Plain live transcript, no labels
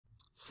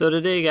So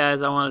today,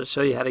 guys, I wanted to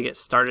show you how to get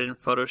started in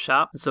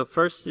Photoshop. And so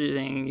first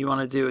thing you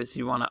want to do is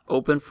you want to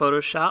open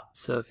Photoshop.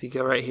 So if you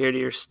go right here to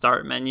your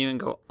Start menu and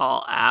go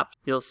All Apps,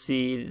 you'll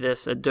see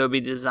this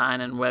Adobe Design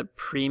and Web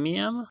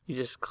Premium. You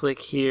just click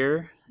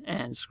here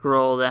and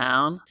scroll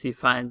down so you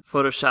find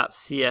Photoshop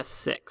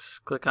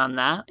CS6. Click on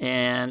that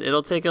and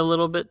it'll take a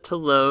little bit to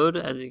load.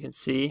 As you can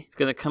see, it's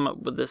going to come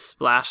up with this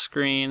splash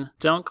screen.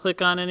 Don't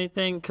click on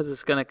anything because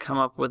it's going to come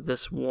up with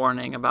this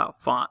warning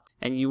about font,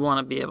 and you want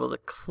to be able to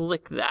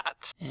click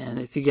that. And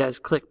if you guys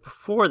click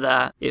before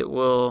that,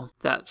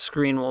 that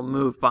screen will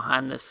move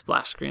behind this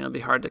splash screen. It'll be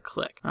hard to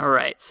click.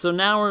 Alright, so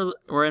now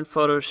we're in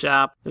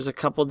Photoshop. There's a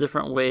couple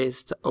different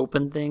ways to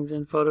open things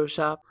in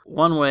Photoshop.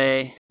 One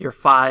way, your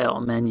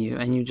File menu,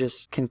 and you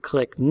just can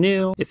click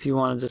New. If you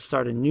wanted to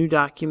start a new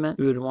document,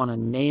 you would want to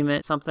name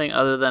it something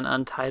other than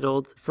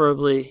Untitled,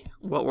 preferably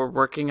what we're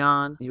working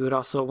on. You would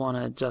also want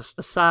to adjust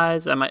the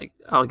size.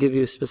 I'll give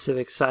you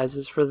specific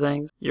sizes for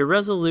things. Your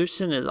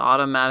resolution is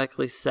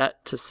automatically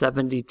set to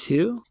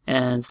 72,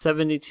 and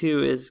 72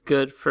 is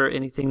good for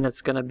anything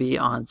that's going to be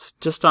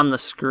just on the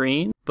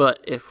screen. But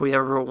if we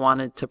ever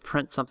wanted to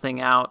print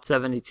something out,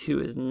 72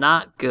 is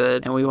not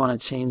good, and we want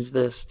to change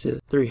this to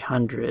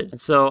 300.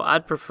 And so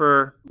I'd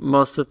prefer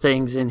most of the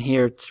things in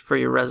here for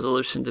your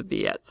resolution to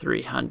be at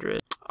 300.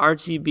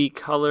 RGB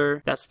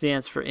color, that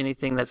stands for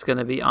anything that's going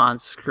to be on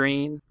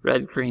screen,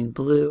 red, green,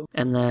 blue.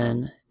 And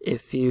then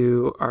if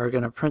you are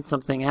going to print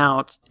something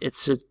out, it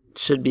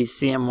should be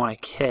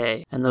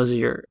CMYK, and those are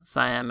your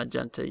cyan,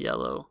 magenta,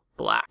 yellow,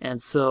 black.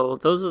 And so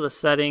those are the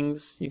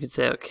settings. You can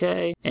say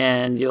OK,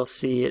 and you'll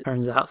see it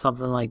turns out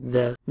something like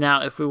this.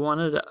 Now if we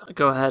wanted to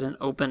go ahead and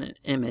open an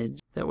image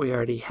that we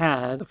already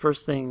had, the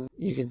first thing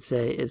you can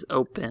say is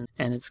open,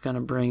 and it's going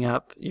to bring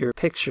up your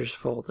pictures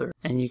folder,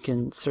 and you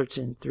can search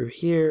in through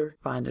here,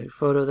 find a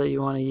photo that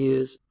you want to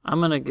use. I'm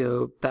going to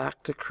go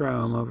back to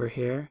Chrome over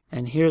here,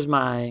 and here's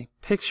my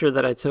picture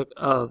that I took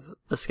of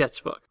the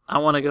sketchbook. I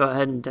want to go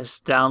ahead and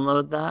just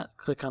download that.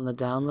 Click on the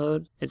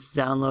download. It's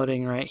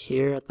downloading right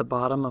here at the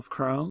bottom of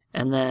Chrome,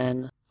 and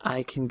then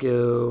I can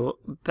go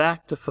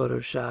back to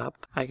Photoshop.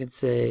 I can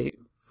say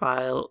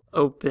File,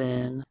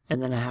 Open,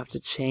 and then I have to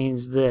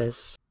change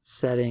this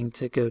setting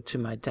to go to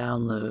my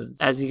download.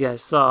 As you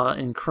guys saw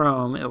in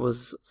Chrome, it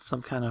was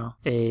some kind of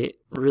a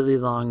really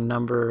long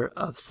number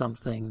of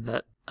something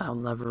that I'll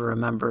never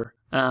remember.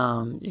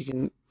 You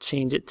can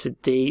change it to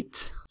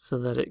date so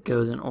that it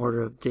goes in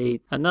order of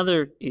date.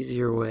 Another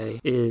easier way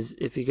is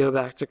if you go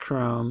back to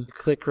Chrome, you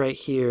click right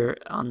here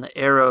on the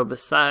arrow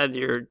beside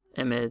your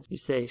image, you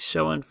say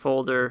show in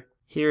folder.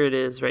 Here it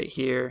is right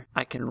here.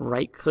 I can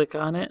right click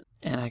on it,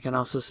 and I can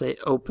also say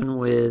open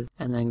with,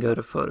 and then go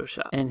to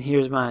Photoshop. And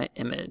here's my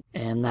image,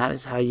 and that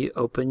is how you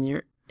open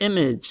your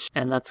image.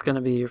 And that's going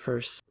to be your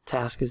first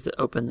task, is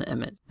to open the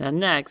image. Now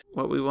next,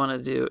 what we want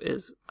to do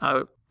is,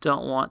 I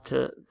don't want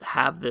to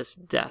have this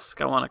desk.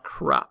 I want to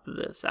crop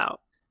this out.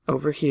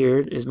 Over here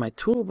is my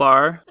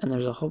toolbar, and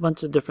there's a whole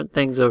bunch of different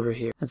things over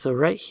here. And so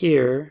right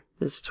here,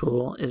 this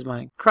tool is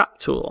my crop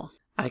tool.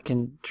 I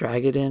can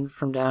drag it in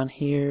from down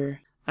here.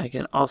 I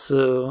can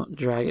also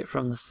drag it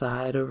from the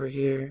side over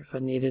here if I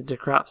needed to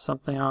crop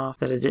something off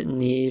that I didn't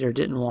need or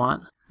didn't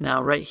want.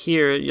 Now right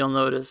here, you'll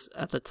notice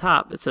at the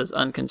top it says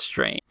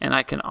unconstrained, and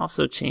I can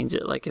also change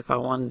it. Like if I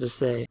wanted to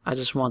say I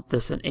just want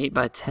this in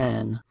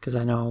 8x10 because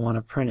I know I want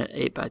to print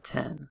it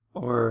 8x10,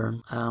 or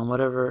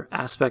whatever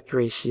aspect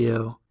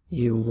ratio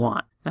you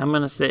want. Now I'm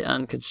going to say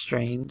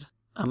unconstrained.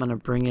 I'm going to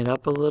bring it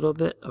up a little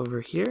bit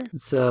over here.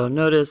 And so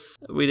notice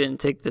we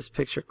didn't take this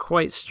picture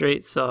quite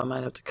straight, so I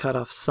might have to cut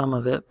off some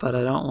of it, but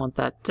I don't want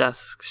that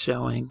desk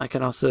showing. I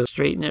can also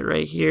straighten it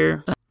right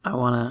here. I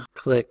want to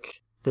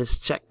click this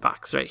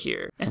checkbox right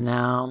here, and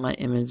now my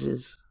image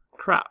is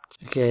cropped.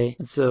 Okay,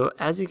 and so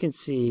as you can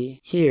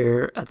see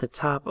here at the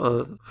top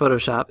of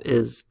Photoshop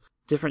is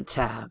different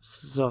tabs.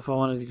 So if I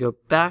wanted to go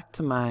back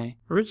to my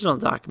original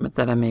document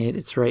that I made,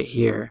 it's right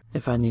here.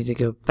 If I need to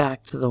go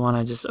back to the one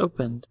I just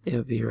opened, it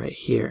would be right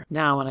here.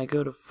 Now when I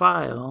go to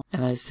File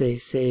and I say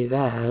Save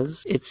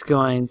As, it's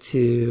going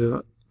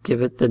to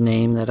give it the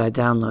name that I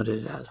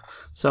downloaded it as.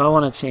 So I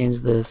want to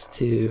change this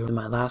to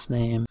my last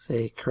name,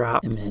 say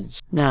crop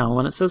image. Now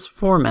when it says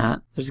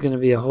format, there's going to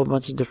be a whole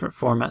bunch of different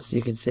formats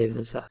you can save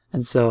this as.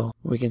 And so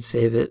we can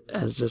save it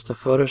as just a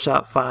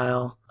Photoshop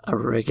file, a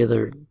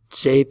regular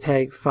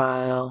JPEG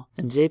file,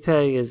 and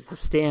JPEG is the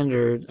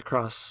standard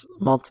across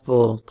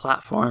multiple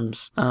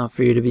platforms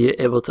for you to be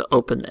able to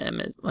open the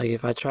image. Like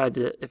if I saved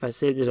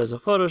it as a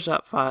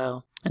Photoshop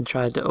file and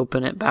tried to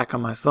open it back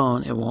on my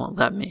phone, it won't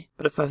let me.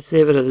 But if I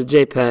save it as a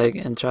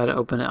JPEG and try to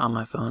open it on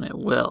my phone, it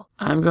will.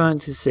 I'm going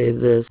to save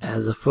this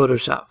as a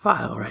Photoshop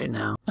file right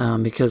now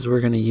because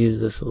we're going to use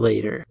this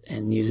later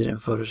and use it in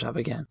Photoshop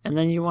again. And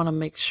then you want to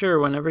make sure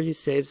whenever you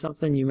save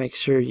something, you make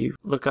sure you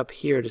look up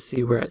here to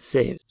see where it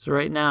saves. So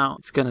right now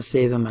it's going to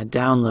save in my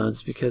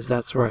downloads because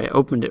that's where I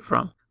opened it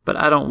from. but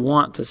I don't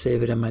want to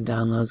save it in my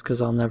downloads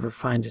because I'll never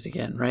find it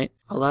again, right?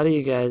 A lot of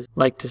you guys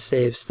like to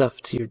save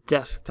stuff to your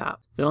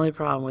desktop. The only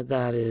problem with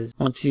that is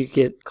once you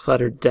get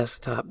cluttered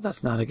desktop,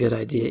 that's not a good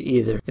idea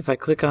either. If I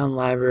click on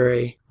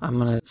library, I'm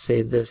going to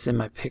save this in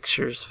my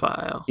pictures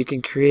file. You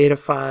can create a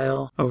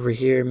file over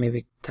here,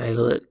 maybe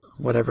title it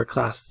whatever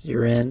class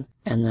you're in,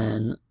 and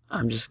then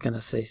I'm just going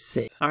to say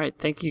save. All right,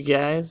 thank you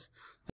guys.